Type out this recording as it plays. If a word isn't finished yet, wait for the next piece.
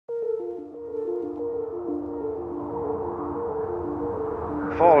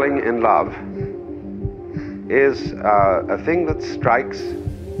falling in love is a thing that strikes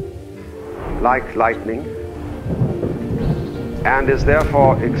like lightning and is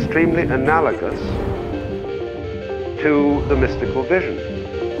therefore extremely analogous to the mystical vision.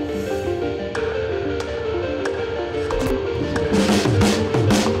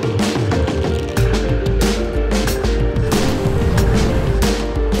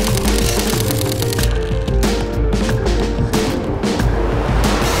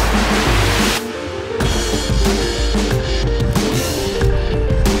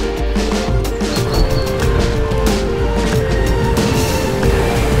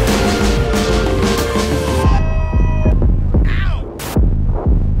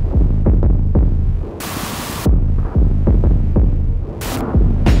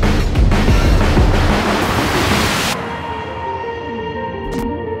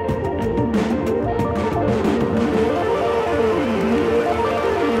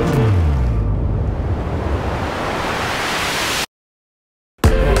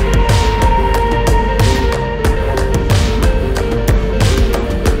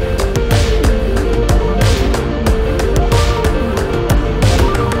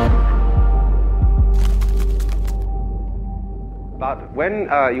 But when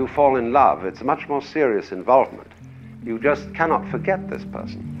you fall in love, it's a much more serious involvement. You just cannot forget this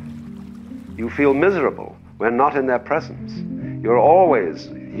person. You feel miserable when not in their presence. You're always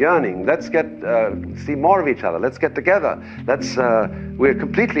yearning, let's see more of each other, let's get together, we're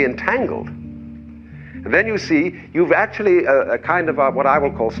completely entangled. And then you see, you've actually, a kind of what I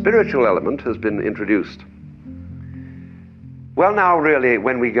will call spiritual element has been introduced. Well, now really,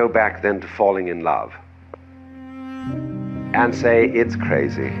 when we go back then to falling in love, and say, it's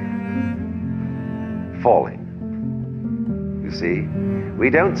crazy. Falling. You see? We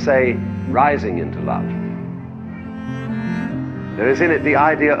don't say rising into love. There is in it the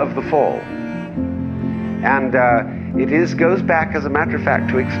idea of the fall. And it goes back, as a matter of fact,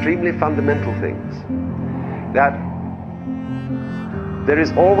 to extremely fundamental things. That there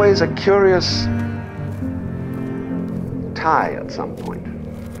is always a curious tie at some point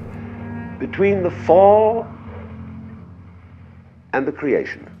between the fall and the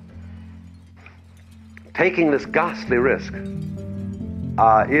creation. Taking this ghastly risk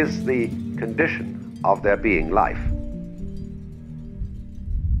is the condition of there being life.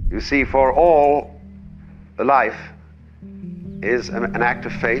 You see, for all, life is an act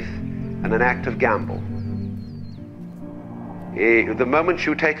of faith and an act of gamble. The moment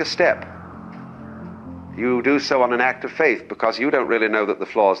you take a step, you do so on an act of faith because you don't really know that the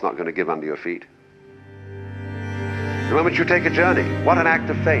floor is not going to give under your feet. The moment you take a journey, what an act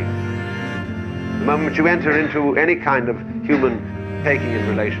of faith. The moment you enter into any kind of human taking in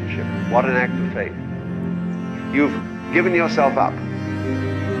relationship, what an act of faith. You've given yourself up.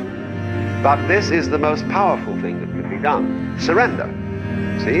 But this is the most powerful thing that can be done. Surrender.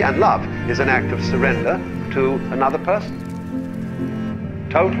 See, and love is an act of surrender to another person.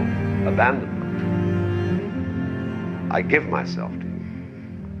 Total abandonment. I give myself to you.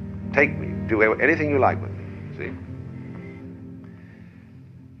 Take me, do anything you like with me, see?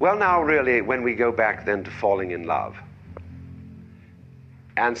 Well, now, really, when we go back then to falling in love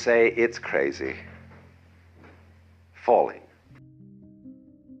and say, it's crazy, falling.